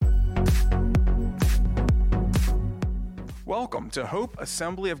Welcome to Hope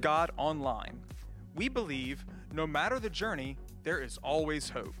Assembly of God Online. We believe no matter the journey, there is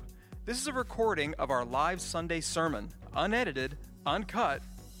always hope. This is a recording of our live Sunday sermon, unedited, uncut,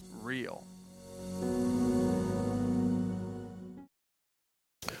 real.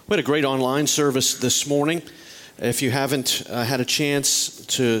 We had a great online service this morning. If you haven't had a chance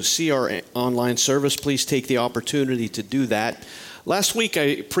to see our online service, please take the opportunity to do that. Last week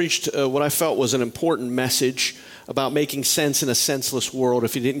I preached what I felt was an important message about making sense in a senseless world.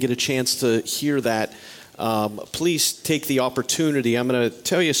 If you didn't get a chance to hear that, please take the opportunity. I'm going to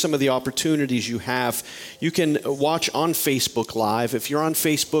tell you some of the opportunities you have. You can watch on Facebook Live. If you're on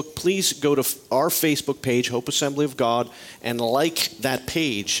Facebook, please go to our Facebook page, Hope Assembly of God, and like that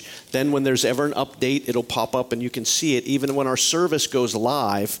page. Then when there's ever an update, it'll pop up and you can see it. Even when our service goes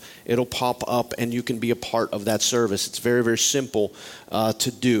live, it'll pop up and you can be a part of that service. It's very, very simple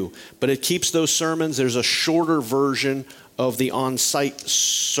to do. But it keeps those sermons. There's a shorter version of the on-site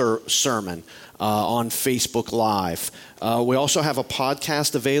sermon on Facebook Live. We also have a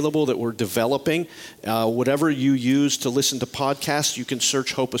podcast available that we're developing. Whatever you use to listen to podcasts, you can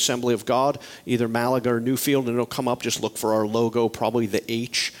search Hope Assembly of God, either Malaga or Newfield, and it'll come up. Just look for our logo, probably the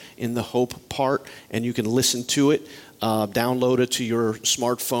H in the Hope part, and you can listen to it. Download it to your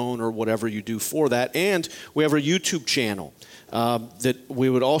smartphone or whatever you do for that. And we have a YouTube channel that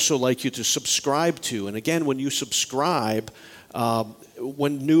we would also like you to subscribe to. And again, when you subscribe,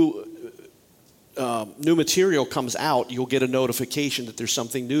 when new material comes out, you'll get a notification that there's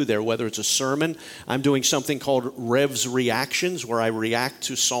something new there, whether it's a sermon. I'm doing something called Rev's Reactions, where I react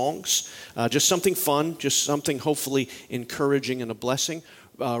to songs. Just something fun, just something hopefully encouraging and a blessing.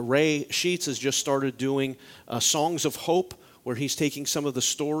 Ray Sheets has just started doing Songs of Hope, where he's taking some of the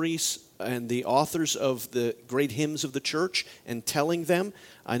stories and the authors of the great hymns of the church and telling them.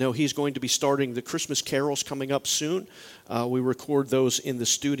 I know he's going to be starting the Christmas carols coming up soon. We record those in the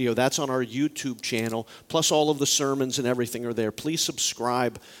studio. That's on our YouTube channel, plus all of the sermons and everything are there. Please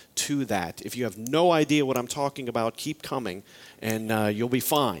subscribe to that. If you have no idea what I'm talking about, keep coming, and you'll be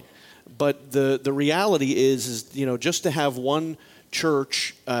fine. But the reality is just to have one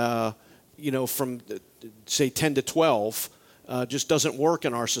church, from, say, 10 to 12, just doesn't work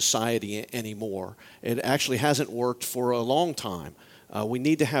in our society anymore. It actually hasn't worked for a long time. We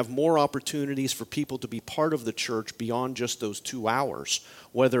need to have more opportunities for people to be part of the church beyond just those 2 hours,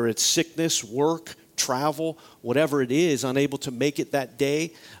 whether it's sickness, work, travel, whatever it is, unable to make it that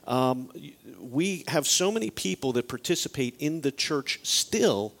day. We have so many people that participate in the church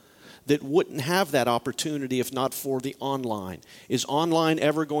still that wouldn't have that opportunity if not for the online. Is online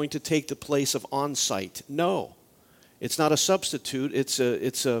ever going to take the place of on-site? No. It's not a substitute. It's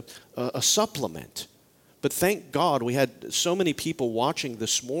a supplement. But thank God we had so many people watching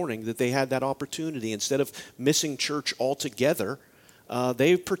this morning that they had that opportunity. Instead of missing church altogether,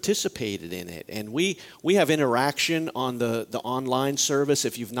 they participated in it. And we have interaction on the online service.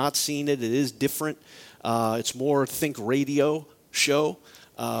 If you've not seen it, it is different. It's more think radio show.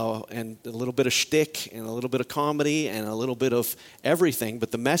 And a little bit of shtick and a little bit of comedy and a little bit of everything.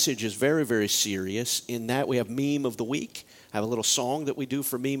 But the message is very, very serious in that we have Meme of the Week, have a little song that we do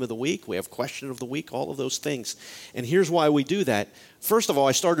for Meme of the Week. We have Question of the Week, all of those things. And here's why we do that. First of all,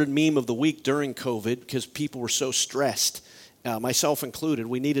 I started Meme of the Week during COVID because people were so stressed, myself included.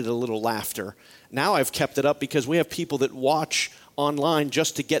 We needed a little laughter. Now I've kept it up because we have people that watch online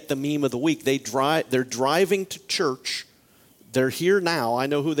just to get the Meme of the Week. They're driving to church. They're here now. I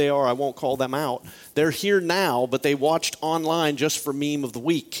know who they are. I won't call them out. They're here now, but they watched online just for Meme of the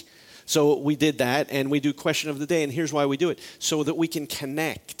Week. So we did that, and we do Question of the Day, and here's why we do it. So that we can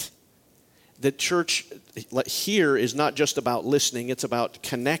connect. The church here is not just about listening. It's about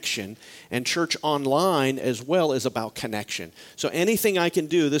connection. And church online as well is about connection. So anything I can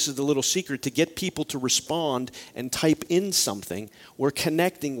do, this is the little secret, to get people to respond and type in something, we're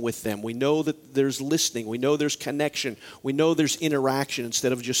connecting with them. We know that there's listening. We know there's connection. We know there's interaction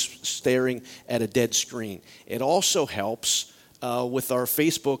instead of just staring at a dead screen. It also helps with our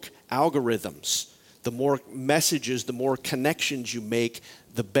Facebook algorithms. The more messages, the more connections you make,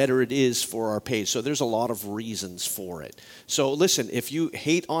 the better it is for our page. So there's a lot of reasons for it. So listen, if you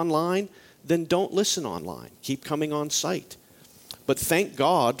hate online, then don't listen online. Keep coming on site. But thank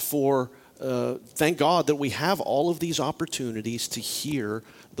God that we have all of these opportunities to hear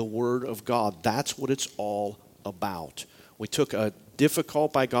the Word of God. That's what it's all about. We took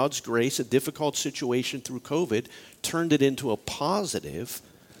by God's grace, a difficult situation through COVID, turned it into a positive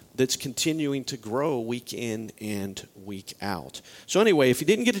that's continuing to grow week in and week out. So anyway, if you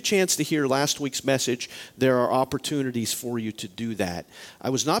didn't get a chance to hear last week's message, there are opportunities for you to do that. I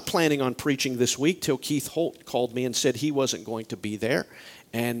was not planning on preaching this week till Keith Holt called me and said he wasn't going to be there.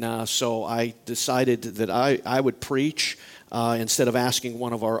 And so I decided that I would preach instead of asking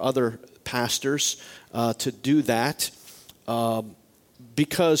one of our other pastors to do that.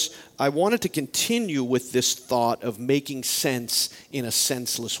 Because I wanted to continue with this thought of making sense in a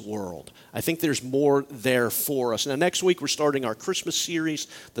senseless world. I think there's more there for us. Now, next week we're starting our Christmas series,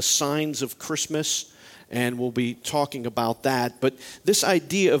 The Signs of Christmas, and we'll be talking about that. But this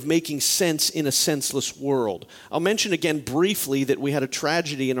idea of making sense in a senseless world. I'll mention again briefly that we had a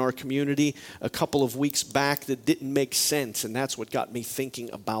tragedy in our community a couple of weeks back that didn't make sense, and that's what got me thinking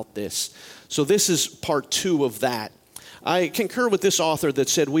about this. So this is part 2 of that. I concur with this author that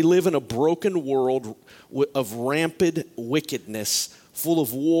said, we live in a broken world of rampant wickedness, full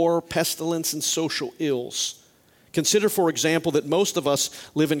of war, pestilence, and social ills. Consider, for example, that most of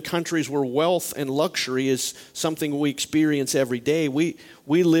us live in countries where wealth and luxury is something we experience every day.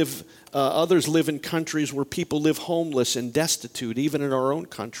 Others live in countries where people live homeless and destitute, even in our own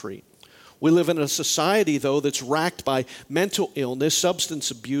country. We live in a society, though, that's racked by mental illness,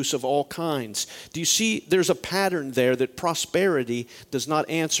 substance abuse of all kinds. Do you see there's a pattern there that prosperity does not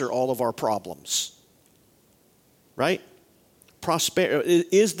answer all of our problems? Right?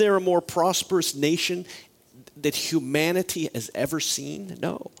 Is there a more prosperous nation that humanity has ever seen?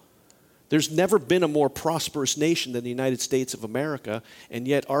 No. There's never been a more prosperous nation than the United States of America, and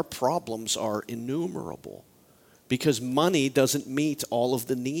yet our problems are innumerable because money doesn't meet all of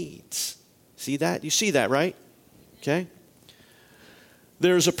the needs. See that? You see that, right? Okay.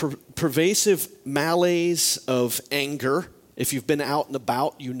 There's a pervasive malaise of anger. If you've been out and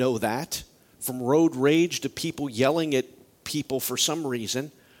about, you know that. From road rage to people yelling at people for some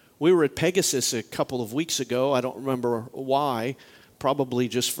reason. We were at Pegasus a couple of weeks ago. I don't remember why. Probably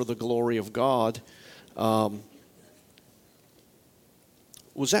just for the glory of God. Was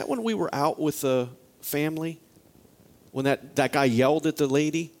that when we were out with the family? When that guy yelled at the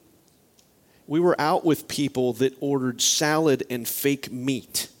lady? We were out with people that ordered salad and fake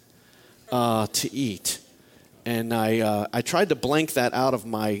meat to eat. And I tried to blank that out of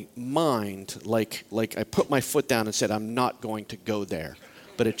my mind, like I put my foot down and said, I'm not going to go there.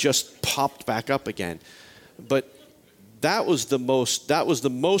 But it just popped back up again. But that was the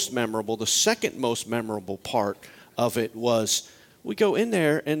most memorable. The second most memorable part of it was we go in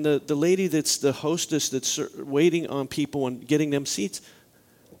there, and the lady that's the hostess that's waiting on people and getting them seats,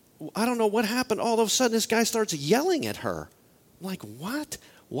 I don't know what happened. All of a sudden, this guy starts yelling at her. I'm like, what?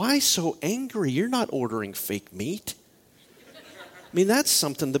 Why so angry? You're not ordering fake meat. I mean, that's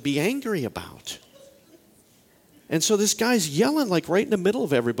something to be angry about. And so this guy's yelling like right in the middle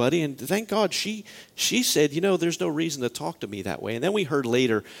of everybody. And thank God she said, there's no reason to talk to me that way. And then we heard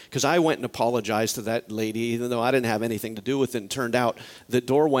later, because I went and apologized to that lady, even though I didn't have anything to do with it. And it turned out that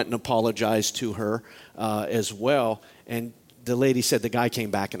Dor went and apologized to her as well. And the lady said the guy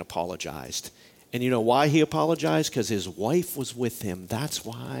came back and apologized. And you know why he apologized? Because his wife was with him. That's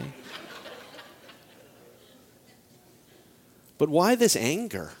why. But why this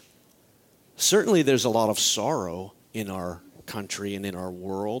anger? Certainly there's a lot of sorrow in our country and in our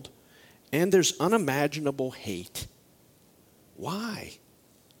world. And there's unimaginable hate. Why?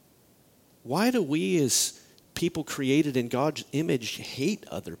 Why do we as people created in God's image hate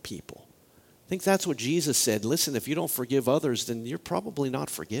other people? I think that's what Jesus said. Listen, if you don't forgive others, then you're probably not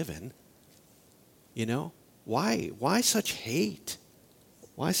forgiven. Why? Why such hate?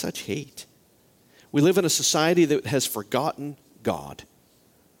 Why such hate? We live in a society that has forgotten God.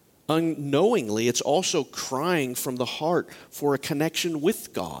 Unknowingly, it's also crying from the heart for a connection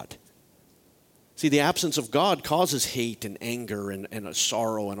with God. See, the absence of God causes hate and anger and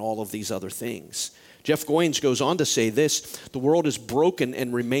sorrow and all of these other things. Jeff Goins goes on to say this: the world is broken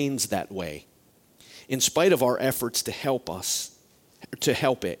and remains that way, in spite of our efforts to help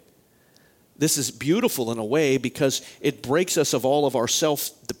it. This is beautiful in a way because it breaks us of all of our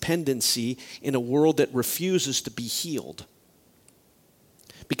self-dependency in a world that refuses to be healed.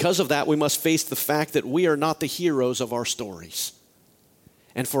 Because of that, we must face the fact that we are not the heroes of our stories.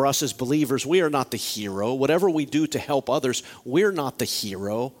 And for us as believers, we are not the hero. Whatever we do to help others, we're not the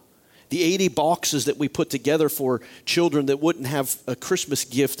hero. The 80 boxes that we put together for children that wouldn't have a Christmas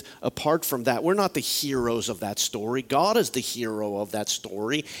gift apart from that, we're not the heroes of that story. God is the hero of that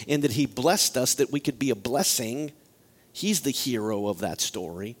story in that He blessed us that we could be a blessing. He's the hero of that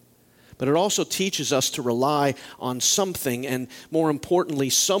story. But it also teaches us to rely on something, and more importantly,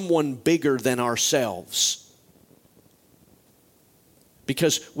 someone bigger than ourselves.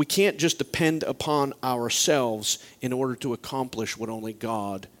 Because we can't just depend upon ourselves in order to accomplish what only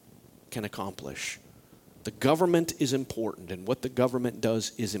God can accomplish. The government is important, and what the government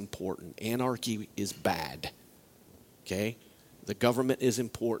does is important. Anarchy is bad. Okay? The government is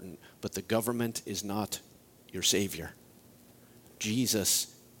important, but the government is not your Savior.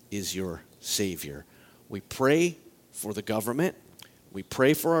 Jesus is your Savior. We pray for the government. We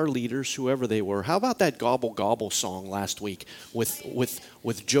pray for our leaders, whoever they were. How about that Gobble Gobble song last week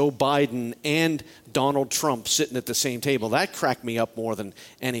with Joe Biden and Donald Trump sitting at the same table? That cracked me up more than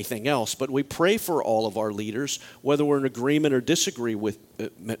anything else. But we pray for all of our leaders, whether we're in agreement or disagree with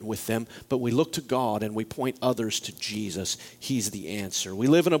them. But we look to God and we point others to Jesus. He's the answer. We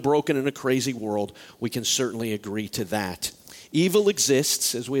live in a broken and a crazy world. We can certainly agree to that. Evil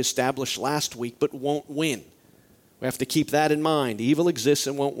exists, as we established last week, but won't win. We have to keep that in mind. Evil exists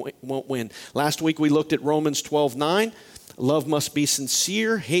and won't win. Last week we looked at Romans 12:9. Love must be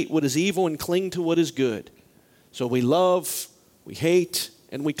sincere, hate what is evil, and cling to what is good. So we love, we hate,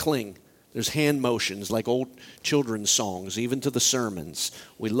 and we cling. There's hand motions like old children's songs, even to the sermons.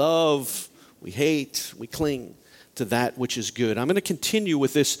 We love, we hate, we cling to that which is good. I'm going to continue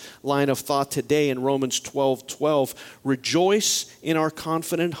with this line of thought today in Romans 12:12. Rejoice in our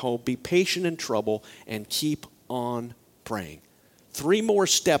confident hope, be patient in trouble, and keep on praying. 3 more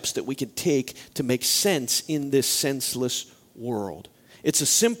steps that we can take to make sense in this senseless world. It's a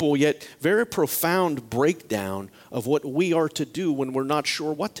simple yet very profound breakdown of what we are to do when we're not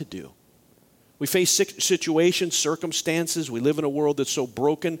sure what to do. We face situations, circumstances. We live in a world that's so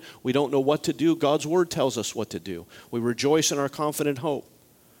broken, we don't know what to do. God's word tells us what to do. We rejoice in our confident hope.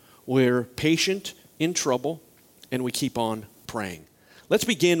 We're patient in trouble, and we keep on praying. Let's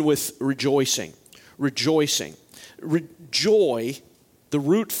begin with rejoicing. Rejoicing. Joy, the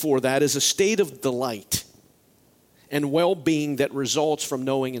root for that is a state of delight and well-being that results from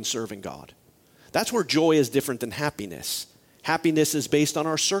knowing and serving God. That's where joy is different than happiness. Happiness is based on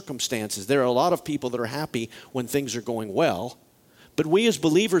our circumstances. There are a lot of people that are happy when things are going well, but we as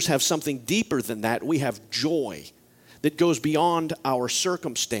believers have something deeper than that. We have joy that goes beyond our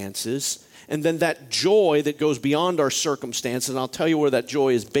circumstances. And then that joy that goes beyond our circumstances, and I'll tell you where that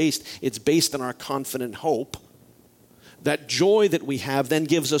joy is based. It's based on our confident hope. That joy that we have then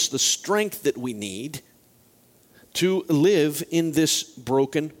gives us the strength that we need to live in this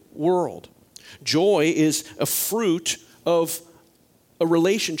broken world. Joy is a fruit of a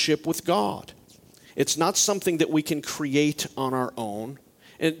relationship with God. It's not something that we can create on our own.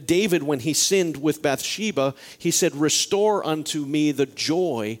 And David, when he sinned with Bathsheba, he said, "Restore unto me the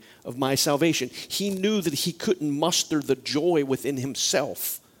joy of my salvation." He knew that he couldn't muster the joy within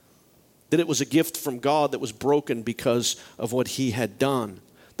himself, that it was a gift from God that was broken because of what he had done.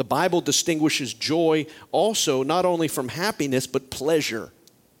 The Bible distinguishes joy also not only from happiness, but pleasure.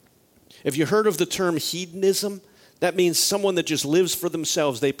 Have you heard of the term hedonism? That means someone that just lives for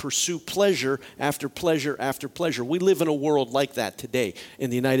themselves. They pursue pleasure after pleasure after pleasure. We live in a world like that today in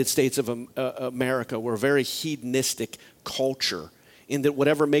the United States of America. We're a very hedonistic culture in that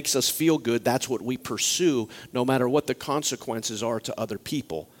whatever makes us feel good, that's what we pursue, no matter what the consequences are to other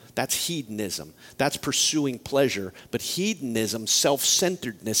people. That's hedonism. That's pursuing pleasure. But hedonism,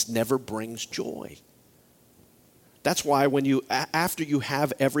 self-centeredness, never brings joy. That's why when after you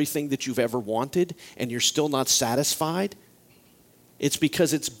have everything that you've ever wanted and you're still not satisfied, it's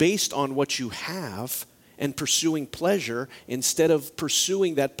because it's based on what you have and pursuing pleasure instead of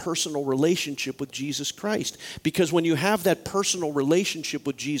pursuing that personal relationship with Jesus Christ. Because when you have that personal relationship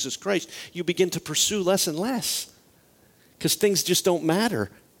with Jesus Christ, you begin to pursue less and less because things just don't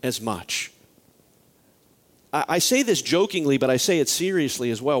matter as much. I say this jokingly, but I say it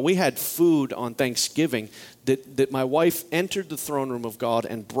seriously as well. We had food on Thanksgiving that my wife entered the throne room of God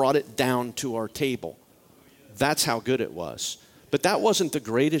and brought it down to our table. That's how good it was. But that wasn't the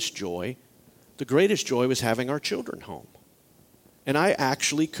greatest joy. The greatest joy was having our children home. And I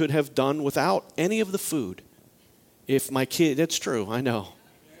actually could have done without any of the food. If my kid, it's true, I know.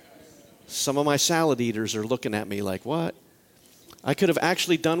 Some of my salad eaters are looking at me like, what? I could have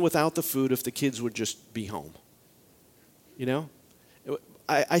actually done without the food if the kids would just be home. You know?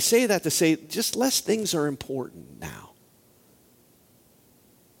 I say that to say just less things are important now.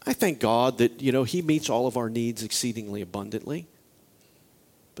 I thank God that, He meets all of our needs exceedingly abundantly.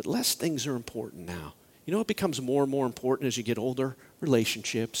 But less things are important now. You know what becomes more and more important as you get older?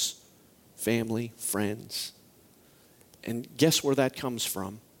 Relationships, family, friends. And guess where that comes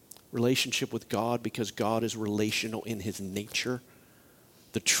from? Relationship with God, because God is relational in His nature.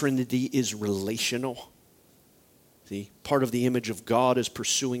 The Trinity is relational. See, part of the image of God is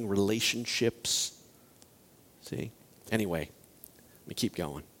pursuing relationships. See? Anyway, Let me keep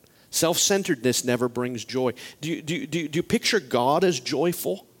going. Self-centeredness never brings joy. Do you picture God as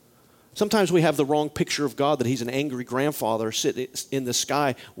joyful? Sometimes we have the wrong picture of God, that he's an angry grandfather sitting in the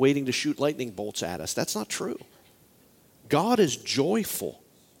sky waiting to shoot lightning bolts at us. That's not true. God is joyful.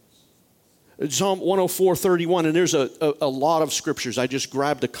 Psalm 104:31, and there's a lot of scriptures. I just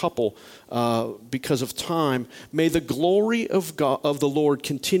grabbed a couple because of time. May the glory of God, of the Lord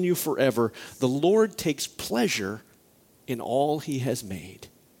continue forever. The Lord takes pleasure in all he has made.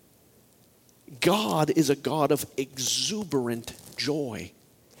 God is a God of exuberant joy.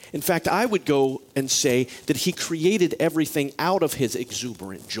 In fact, I would go and say that he created everything out of his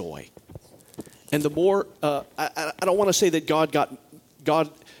exuberant joy. And the more, I don't want to say that God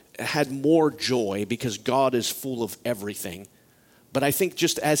had more joy, because God is full of everything. But I think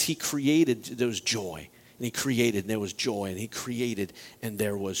just as he created, there was joy. And he created and there was joy. And he created and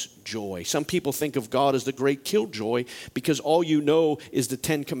there was joy. Some people think of God as the great killjoy because all you know is the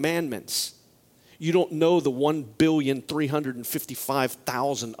 10 Commandments. You don't know the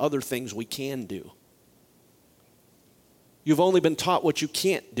 1,355,000 other things we can do. You've only been taught what you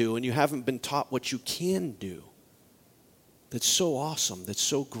can't do, and you haven't been taught what you can do. That's so awesome, that's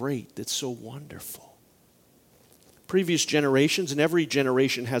so great, that's so wonderful. Previous generations, and every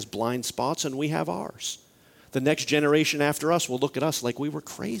generation has blind spots, and we have ours. The next generation after us will look at us like we were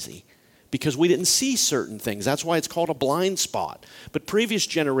crazy, because we didn't see certain things. That's why it's called a blind spot. But previous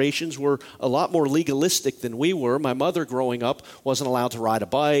generations were a lot more legalistic than we were. My mother growing up wasn't allowed to ride a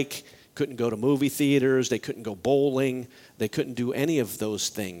bike, couldn't go to movie theaters, they couldn't go bowling, they couldn't do any of those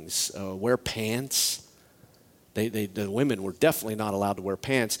things, wear pants. The women were definitely not allowed to wear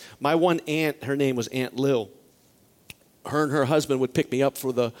pants. My one aunt, her name was Aunt Lil. Her and her husband would pick me up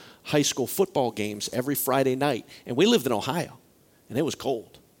for the high school football games every Friday night. And we lived in Ohio, and it was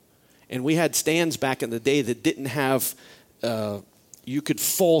cold. And we had stands back in the day that didn't have, you could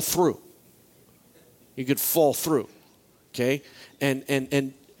fall through. You could fall through, okay?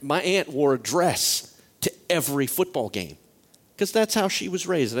 And my aunt wore a dress to every football game because that's how she was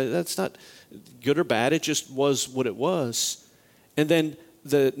raised. That's not good or bad. It just was what it was. And then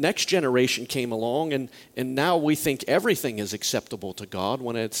the next generation came along, and now we think everything is acceptable to God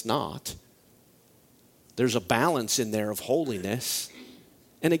when it's not. There's a balance in there of holiness.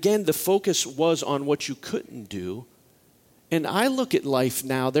 And again, the focus was on what you couldn't do. And I look at life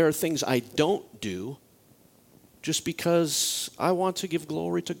now, there are things I don't do just because I want to give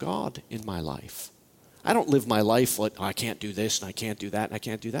glory to God in my life. I don't live my life like, oh, I can't do this and I can't do that and I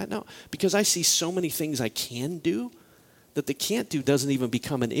can't do that. No, because I see so many things I can do that the can't do doesn't even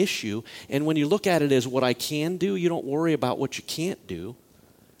become an issue. And when you look at it as what I can do, you don't worry about what you can't do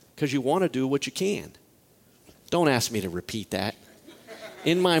because you want to do what you can. Don't ask me to repeat that.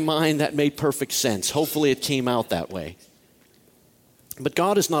 In my mind, that made perfect sense. Hopefully it came out that way. But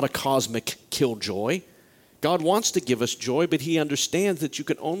God is not a cosmic killjoy. God wants to give us joy, but he understands that you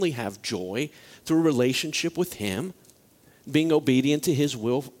can only have joy through a relationship with him, being obedient to his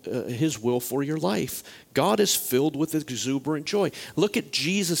will for your life. God is filled with exuberant joy. Look at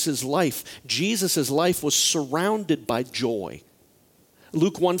Jesus' life. Jesus' life was surrounded by joy.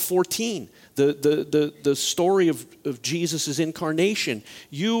 Luke 1:14, the story of Jesus' incarnation.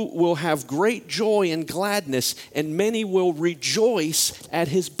 You will have great joy and gladness, and many will rejoice at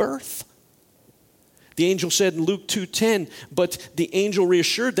his birth. The angel said in Luke 2:10, but the angel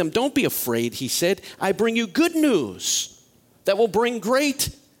reassured them, don't be afraid, he said. I bring you good news that will bring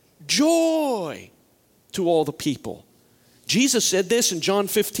great joy to all the people. Jesus said this in John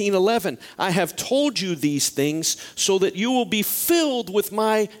 15:11, I have told you these things so that you will be filled with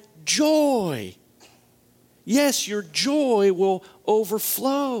my joy. Yes, your joy will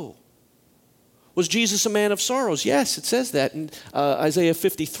overflow. Was Jesus a man of sorrows? Yes, it says that in Isaiah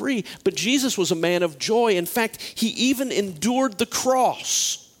 53. But Jesus was a man of joy. In fact, he even endured the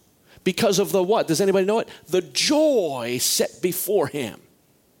cross because of the what? Does anybody know it? The joy set before him.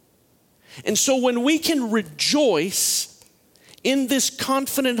 And so when we can rejoice in this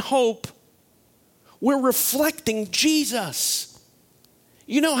confident hope, we're reflecting Jesus.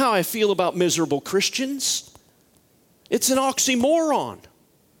 You know how I feel about miserable Christians. It's an oxymoron.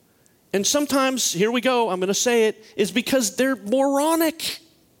 And sometimes, here we go, I'm going to say it, is because they're moronic.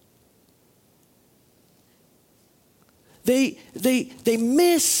 They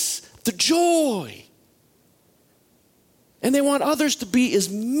miss the joy. And they want others to be as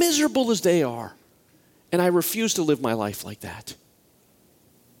miserable as they are. And I refuse to live my life like that.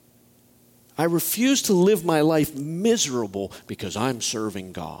 I refuse to live my life miserable because I'm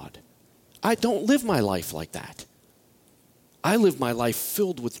serving God. I don't live my life like that. I live my life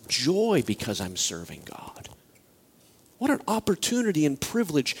filled with joy because I'm serving God. What an opportunity and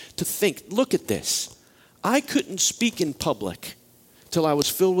privilege to think. Look at this. I couldn't speak in public till I was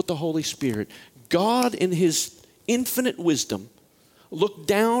filled with the Holy Spirit. God, in his infinite wisdom, looked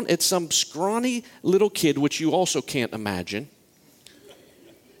down at some scrawny little kid, which you also can't imagine,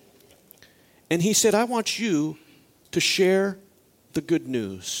 and he said, I want you to share the good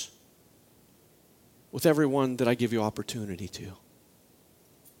news with everyone that I give you opportunity to.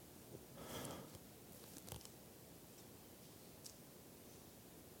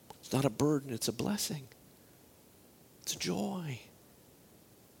 It's not a burden, it's a blessing. It's a joy.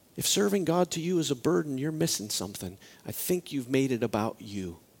 If serving God to you is a burden, you're missing something. I think you've made it about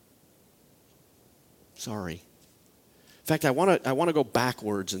you. Sorry. In fact, I want to go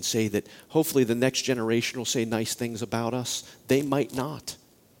backwards and say that hopefully the next generation will say nice things about us. They might not.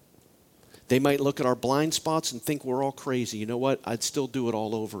 They might look at our blind spots and think we're all crazy. You know what? I'd still do it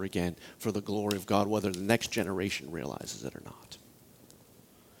all over again for the glory of God, whether the next generation realizes it or not.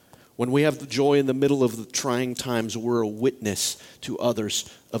 When we have the joy in the middle of the trying times, we're a witness to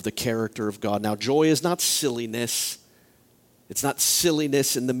others of the character of God. Now, joy is not silliness. It's not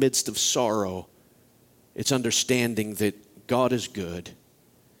silliness in the midst of sorrow. It's understanding that God is good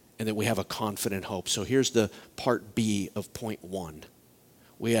and that we have a confident hope. So here's the part B of point 1.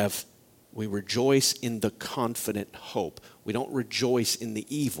 We rejoice in the confident hope. We don't rejoice in the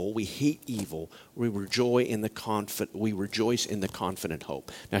evil. We hate evil. We rejoice in the confident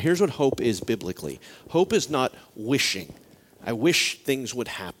hope. Now, here's what hope is biblically. Hope is not wishing. I wish things would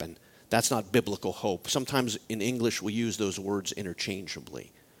happen. That's not biblical hope. Sometimes in English we use those words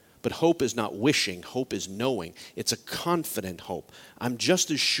interchangeably. But hope is not wishing. Hope is knowing. It's a confident hope. I'm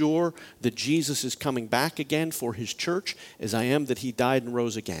just as sure that Jesus is coming back again for his church as I am that he died and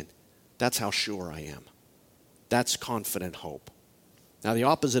rose again. That's how sure I am. That's confident hope. Now, the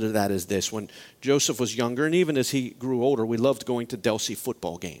opposite of that is this. When Joseph was younger, and even as he grew older, we loved going to Delsea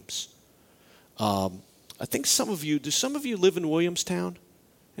football games. I think some of you live in Williamstown?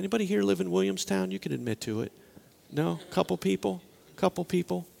 Anybody here live in Williamstown? You can admit to it. No? Couple people?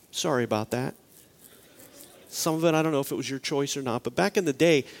 Sorry about that. Some of it, I don't know if it was your choice or not, but back in the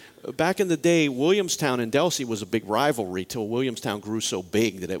day, Williamstown and Delsea was a big rivalry till Williamstown grew so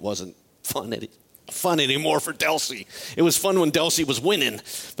big that it wasn't fun anymore for Delsea. It was fun when Delsea was winning,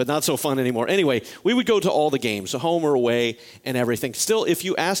 but not so fun anymore. Anyway, we would go to all the games, home or away and everything. Still, if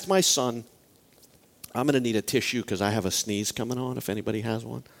you asked my son, I'm going to need a tissue because I have a sneeze coming on if anybody has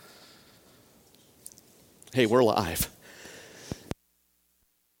one. Hey, we're live.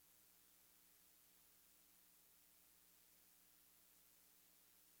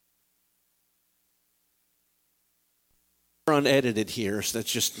 Unedited here, so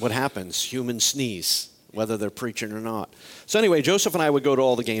that's just what happens. Humans sneeze, whether they're preaching or not. So anyway, Joseph and I would go to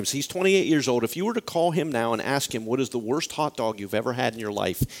all the games. He's 28 years old. If you were to call him now and ask him what is the worst hot dog you've ever had in your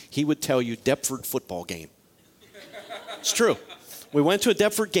life, he would tell you Deptford football game. It's true. We went to a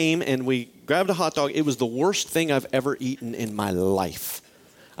Deptford game and we grabbed a hot dog. It was the worst thing I've ever eaten in my life.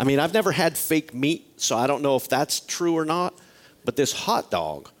 I mean, I've never had fake meat, so I don't know if that's true or not, but this hot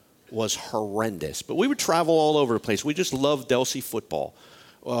dog was horrendous. But we would travel all over the place. We just loved Delsea football.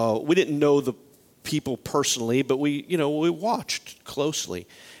 We didn't know the people personally, but we watched closely.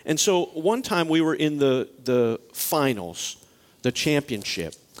 And so one time we were in the finals, the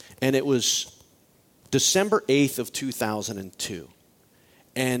championship, and it was December 8th of 2002.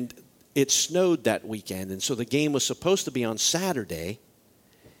 And it snowed that weekend, and so the game was supposed to be on Saturday,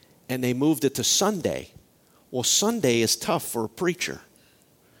 and they moved it to Sunday. Well, Sunday is tough for a preacher.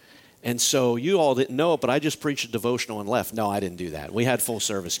 And so you all didn't know it, but I just preached a devotional and left. No, I didn't do that. We had full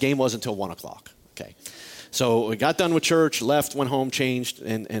service. Game wasn't until 1 o'clock. Okay. So we got done with church, left, went home, changed,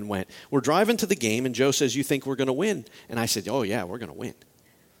 and went. We're driving to the game, and Joe says, you think we're going to win? And I said, oh, yeah, we're going to win.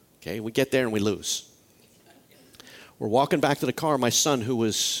 Okay, we get there and we lose. We're walking back to the car. My son, who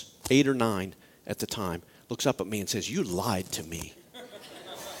was 8 or 9 at the time, looks up at me and says, you lied to me.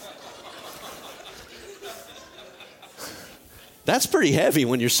 That's pretty heavy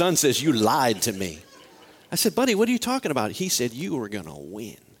when your son says, you lied to me. I said, buddy, what are you talking about? He said, you were going to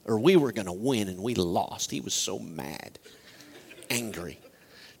win, or we were going to win, and we lost. He was so mad, angry.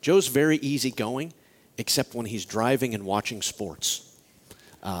 Joe's very easygoing, except when he's driving and watching sports.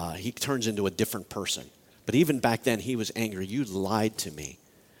 He turns into a different person. But even back then, he was angry. You lied to me.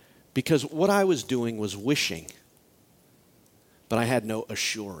 Because what I was doing was wishing, but I had no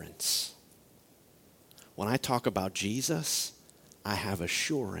assurance. When I talk about Jesus, I have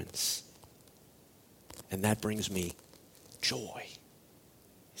assurance. And that brings me joy.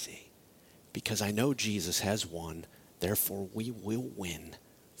 See? Because I know Jesus has won, therefore we will win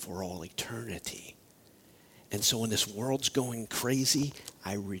for all eternity. And so when this world's going crazy,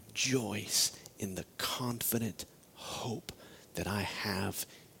 I rejoice in the confident hope that I have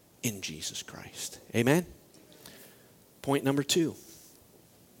in Jesus Christ. Amen? Point number 2.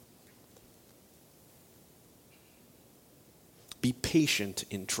 Be patient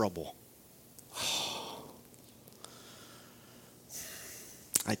in trouble.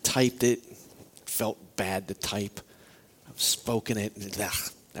 I typed it. Felt bad to type. I've spoken it.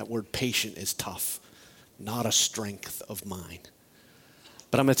 That word patient is tough. Not a strength of mine.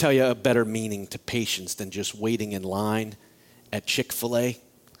 But I'm going to tell you a better meaning to patience than just waiting in line at Chick-fil-A.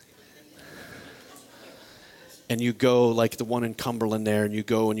 And you go like the one in Cumberland there, and you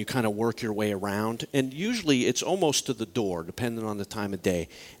go and you kind of work your way around. And usually it's almost to the door, depending on the time of day.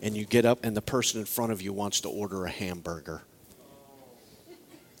 And you get up and the person in front of you wants to order a hamburger.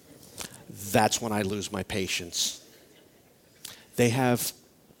 That's when I lose my patience. They have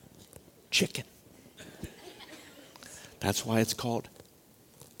chicken. That's why it's called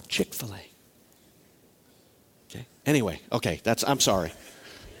Chick-fil-A. Okay. Anyway, okay. I'm sorry.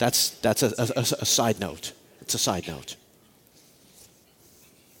 That's a side note. It's a side note.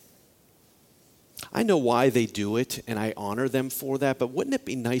 I know why they do it, and I honor them for that. But wouldn't it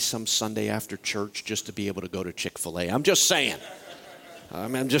be nice some Sunday after church just to be able to go to Chick-fil-A? I'm just saying.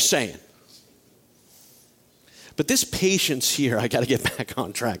 I'm just saying. But this patience here, I got to get back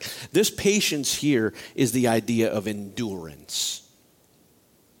on track. This patience here is the idea of endurance.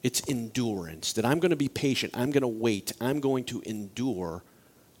 It's endurance, that I'm going to be patient. I'm going to wait. I'm going to endure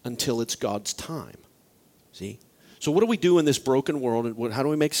until it's God's time. See? So what do we do in this broken world? And how do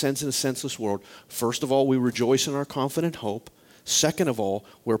we make sense in a senseless world? First of all, we rejoice in our confident hope. Second of all,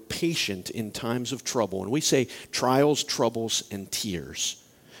 we're patient in times of trouble. And we say trials, troubles, and tears.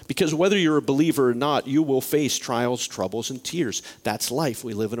 Because whether you're a believer or not, you will face trials, troubles, and tears. That's life.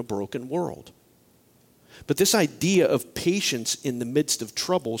 We live in a broken world. But this idea of patience in the midst of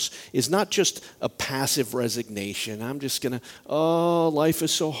troubles is not just a passive resignation. I'm just going to, life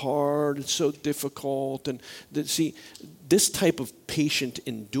is so hard, it's so difficult. And see, this type of patient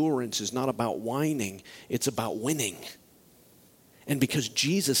endurance is not about whining, it's about winning. And because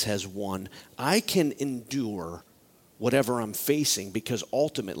Jesus has won, I can endure whatever I'm facing because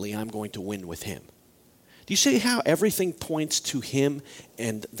ultimately I'm going to win with him. Do you see how everything points to him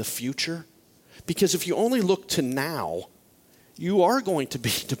and the future? Because if you only look to now, you are going to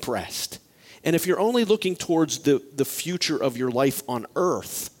be depressed. And if you're only looking towards the future of your life on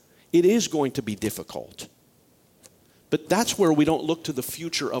earth, it is going to be difficult. But that's where we don't look to the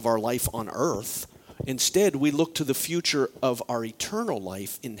future of our life on earth. Instead, we look to the future of our eternal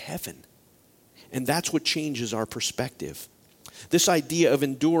life in heaven. And that's what changes our perspective. This idea of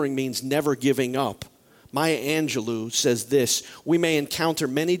enduring means never giving up. Maya Angelou says this: we may encounter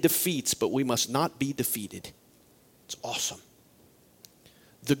many defeats, but we must not be defeated. It's awesome.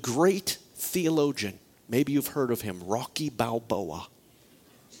 The great theologian, maybe you've heard of him, Rocky Balboa.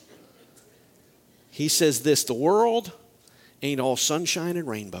 He says this: the world ain't all sunshine and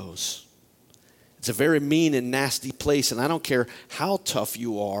rainbows. It's a very mean and nasty place, and I don't care how tough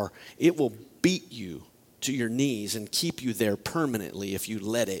you are, it will beat you to your knees and keep you there permanently if you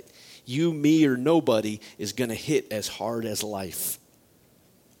let it. You, me, or nobody is going to hit as hard as life.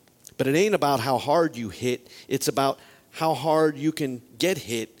 But it ain't about how hard you hit. It's about how hard you can get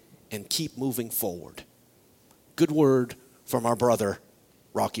hit and keep moving forward. Good word from our brother,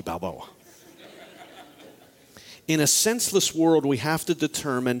 Rocky Balboa. In a senseless world, we have to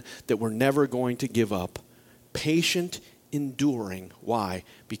determine that we're never going to give up. Patient enduring. Why?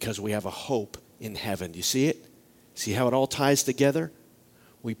 Because we have a hope in heaven. Do you see it? See how it all ties together?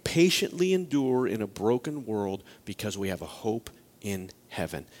 We patiently endure in a broken world because we have a hope in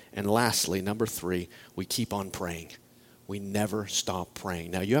heaven. And lastly, number 3, we keep on praying. We never stop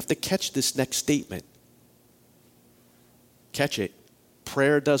praying. Now, you have to catch this next statement. Catch it.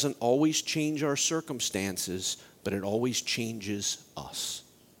 Prayer doesn't always change our circumstances, but it always changes us.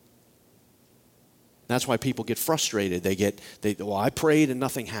 That's why people get frustrated. I prayed and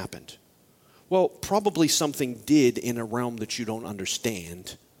nothing happened. Well, probably something did in a realm that you don't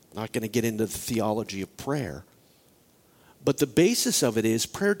understand. Not going to get into the theology of prayer. But the basis of it is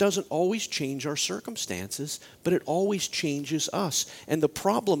prayer doesn't always change our circumstances, but it always changes us. And the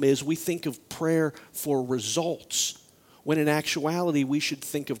problem is we think of prayer for results, when in actuality we should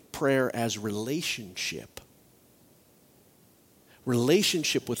think of prayer as relationship.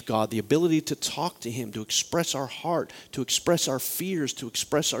 Relationship with God, the ability to talk to him, to express our heart, to express our fears, to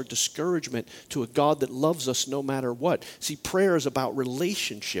express our discouragement to a God that loves us no matter what. See, prayer is about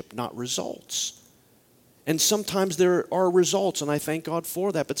relationship, not results. And sometimes there are results, and I thank God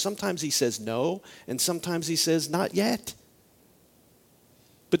for that. But sometimes he says no, and sometimes he says not yet.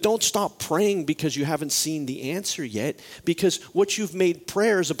 But don't stop praying because you haven't seen the answer yet, because what you've made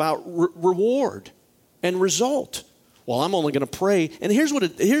prayer is about reward and result. Well, I'm only going to pray. And here's what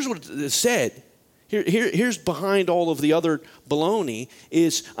it said. Here's behind all of the other baloney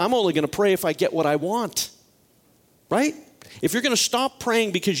is I'm only going to pray if I get what I want. Right? If you're going to stop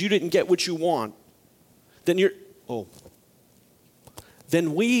praying because you didn't get what you want, then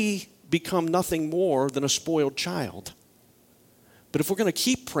then we become nothing more than a spoiled child. But if we're going to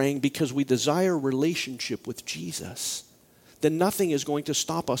keep praying because we desire a relationship with Jesus, then nothing is going to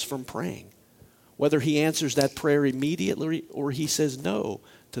stop us from praying. Whether he answers that prayer immediately or he says no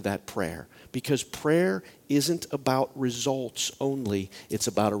to that prayer. Because prayer isn't about results only. It's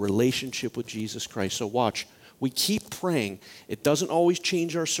about a relationship with Jesus Christ. So watch. We keep praying. It doesn't always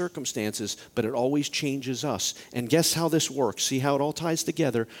change our circumstances, but it always changes us. And guess how this works? See how it all ties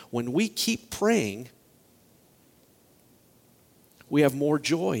together? When we keep praying, we have more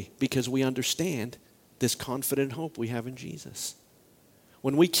joy because we understand this confident hope we have in Jesus.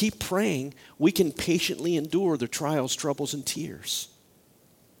 When we keep praying, we can patiently endure the trials, troubles, and tears.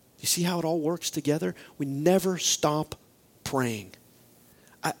 You see how it all works together? We never stop praying.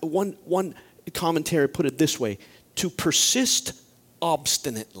 One commentary put it this way: to persist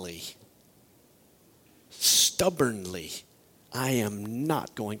obstinately, stubbornly, I am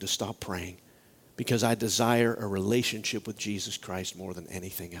not going to stop praying because I desire a relationship with Jesus Christ more than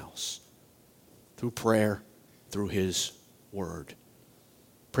anything else. Through prayer, through his word.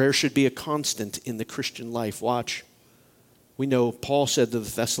 Prayer should be a constant in the Christian life. Watch. We know Paul said to the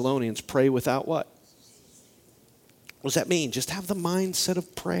Thessalonians, pray without what? What does that mean? Just have the mindset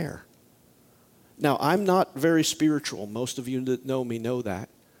of prayer. Now, I'm not very spiritual. Most of you that know me know that.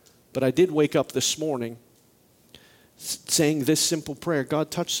 But I did wake up this morning saying this simple prayer: God,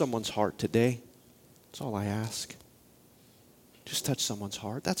 touch someone's heart today. That's all I ask. Just touch someone's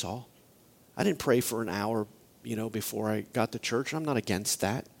heart. That's all. I didn't pray for an hour, before I got to church. I'm not against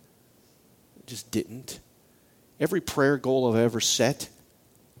that. I just didn't. Every prayer goal I've ever set,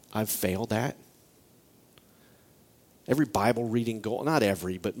 I've failed at. Every Bible reading goal, not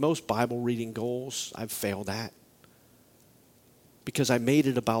every, but most Bible reading goals, I've failed at. Because I made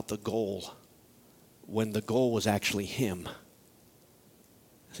it about the goal when the goal was actually him.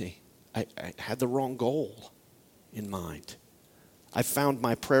 See, I had the wrong goal in mind. I found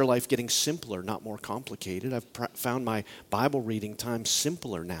my prayer life getting simpler, not more complicated. I've found my Bible reading time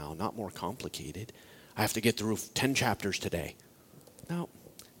simpler now, not more complicated. I have to get through 10 chapters today. No,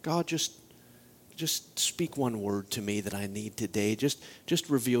 God, just speak one word to me that I need today. Just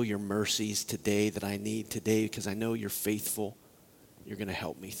reveal your mercies today that I need today, because I know you're faithful. You're going to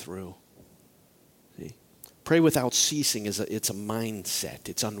help me through. See? Pray without ceasing it's a mindset.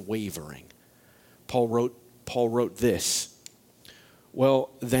 It's unwavering. Paul wrote this. Well,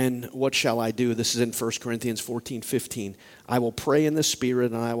 then what shall I do? This is in 1 Corinthians 14:15. I will pray in the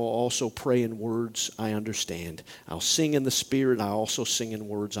Spirit, and I will also pray in words I understand. I'll sing in the Spirit, and I'll also sing in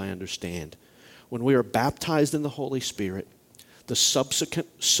words I understand. When we are baptized in the Holy Spirit, the subsequent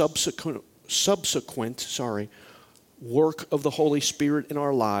work of the Holy Spirit in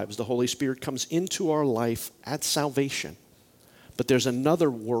our lives, the Holy Spirit comes into our life at salvation. But there's another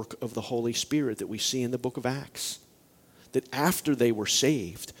work of the Holy Spirit that we see in the book of Acts. That after they were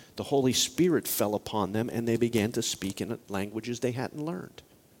saved, the Holy Spirit fell upon them and they began to speak in languages they hadn't learned.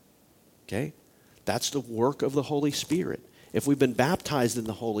 Okay? That's the work of the Holy Spirit. If we've been baptized in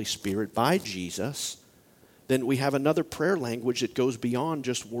the Holy Spirit by Jesus, then we have another prayer language that goes beyond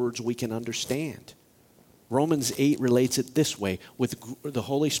just words we can understand. Romans 8 relates it this way: with the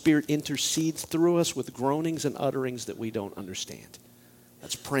Holy Spirit intercedes through us with groanings and utterings that we don't understand.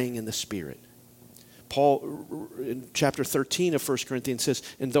 That's praying in the Spirit. Paul, in chapter 13 of 1 Corinthians, says,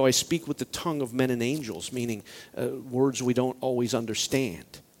 and though I speak with the tongue of men and angels, meaning words we don't always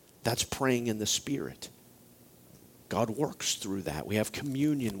understand, that's praying in the Spirit. God works through that. We have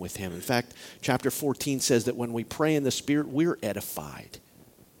communion with him. In fact, chapter 14 says that when we pray in the Spirit, we're edified.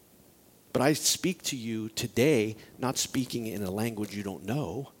 But I speak to you today, not speaking in a language you don't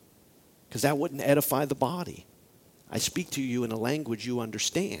know, because that wouldn't edify the body. I speak to you in a language you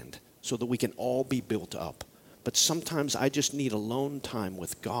understand, so that we can all be built up. But sometimes I just need alone time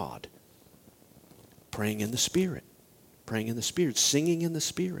with God. Praying in the Spirit. Praying in the Spirit. Singing in the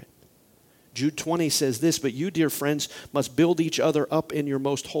Spirit. Jude 20 says this, but you, dear friends, must build each other up in your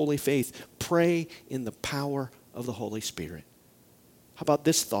most holy faith. Pray in the power of the Holy Spirit. How about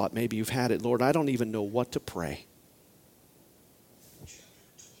this thought? Maybe you've had it. Lord, I don't even know what to pray.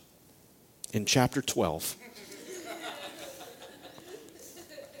 in chapter 12.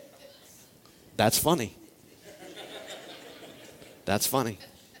 That's funny. That's funny.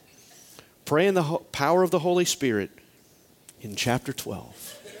 Pray in the power of the Holy Spirit in chapter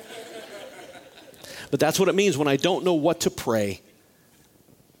 12. But that's what it means when I don't know what to pray.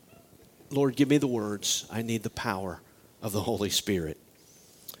 Lord, give me the words. I need the power of the Holy Spirit.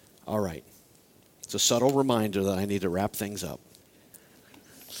 All right. It's a subtle reminder that I need to wrap things up.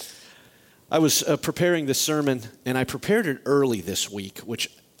 I was preparing this sermon, and I prepared it early this week, which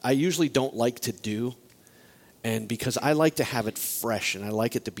I usually don't like to do. And because I like to have it fresh, and I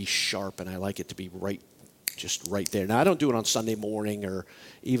like it to be sharp, and I like it to be just right there. Now, I don't do it on Sunday morning or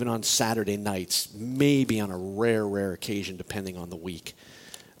even on Saturday nights, maybe on a rare occasion, depending on the week.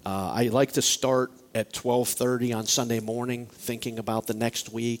 I like to start at 12:30 on Sunday morning, thinking about the next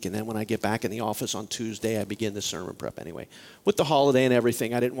week, and then when I get back in the office on Tuesday, I begin the sermon prep anyway. With the holiday and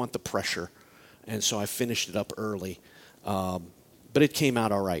everything, I didn't want the pressure, and so I finished it up early. But it came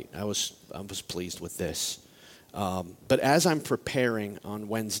out all right. I was pleased with this. But as I'm preparing on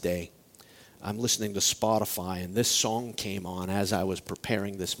Wednesday, I'm listening to Spotify, and this song came on as I was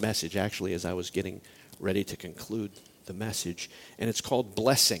preparing this message, actually as I was getting ready to conclude the message. And it's called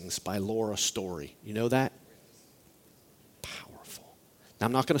Blessings by Laura Story. You know that? Powerful. Now,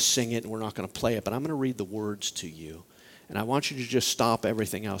 I'm not going to sing it, and we're not going to play it, but I'm going to read the words to you. And I want you to just stop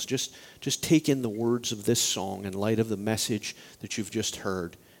everything else. Just take in the words of this song in light of the message that you've just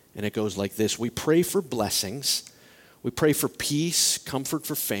heard. And it goes like this. We pray for blessings. We pray for peace, comfort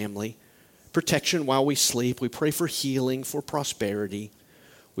for family, protection while we sleep. We pray for healing, for prosperity.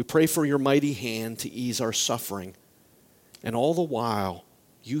 We pray for your mighty hand to ease our suffering. And all the while,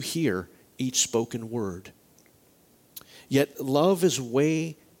 you hear each spoken word. Yet love is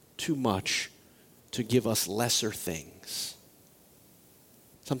way too much to give us lesser things.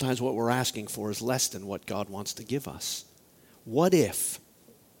 Sometimes what we're asking for is less than what God wants to give us. What if,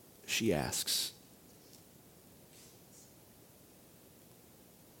 she asks,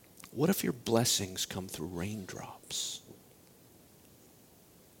 what if your blessings come through raindrops?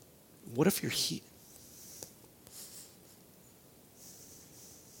 What if your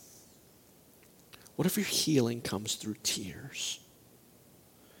what if your healing comes through tears?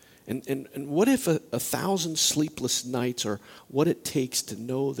 And what if a 1,000 sleepless nights are what it takes to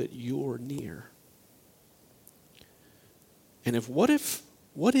know that you're near? And what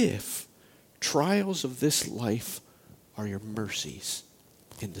if trials of this life are your mercies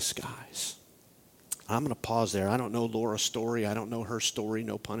in disguise? I'm going to pause there. I don't know Laura's story. I don't know her story,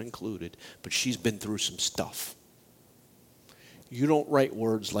 no pun included, but she's been through some stuff. You don't write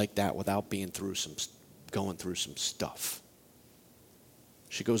words like that without going through some stuff.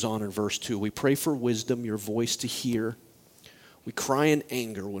 She goes on in verse 2. We pray for wisdom, your voice to hear. We cry in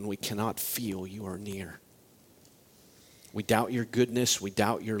anger when we cannot feel you are near. We doubt your goodness. We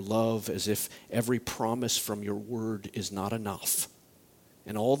doubt your love as if every promise from your word is not enough.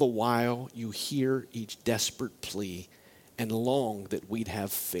 And all the while you hear each desperate plea and long that we'd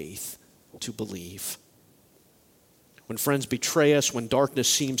have faith to believe. When friends betray us, when darkness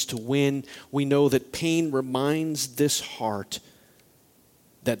seems to win, we know that pain reminds this heart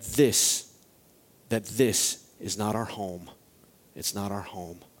that this is not our home. It's not our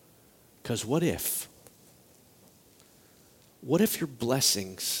home. Because what if your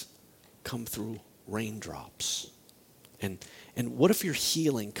blessings come through raindrops? And what if your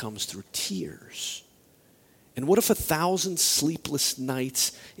healing comes through tears? And what if 1,000 sleepless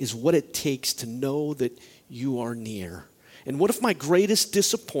nights is what it takes to know that you are near? And what if my greatest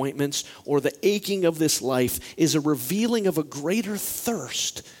disappointments or the aching of this life is a revealing of a greater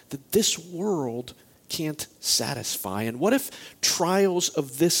thirst that this world can't satisfy? And what if trials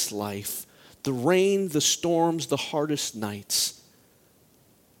of this life, the rain, the storms, the hardest nights,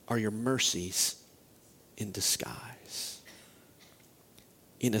 are your mercies in disguise?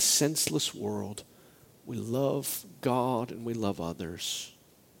 In a senseless world, we love God and we love others.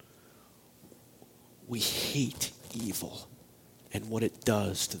 We hate evil and what it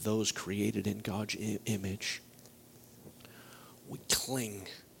does to those created in God's image. We cling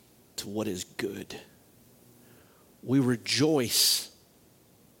to what is good. We rejoice.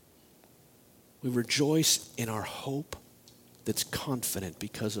 We rejoice in our hope that's confident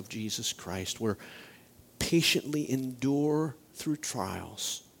because of Jesus Christ. We're patiently endure through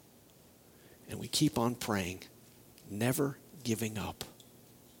trials. And we keep on praying, never giving up.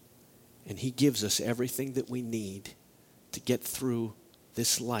 And he gives us everything that we need to get through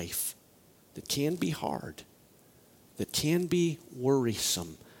this life that can be hard, that can be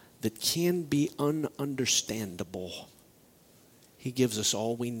worrisome, that can be ununderstandable. He gives us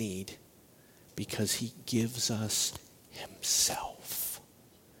all we need because he gives us himself.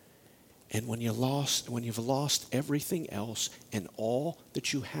 And when you've lost everything else and all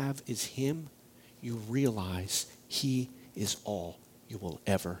that you have is him, you realize he is all you will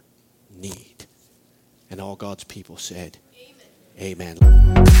ever need. And all God's people said, Amen.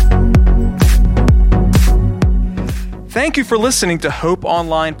 Thank you for listening to Hope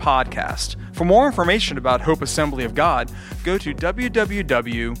Online Podcast. For more information about Hope Assembly of God, go to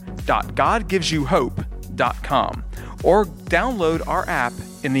www.godgivesyouhope.com or download our app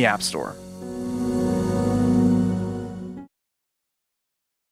in the App Store.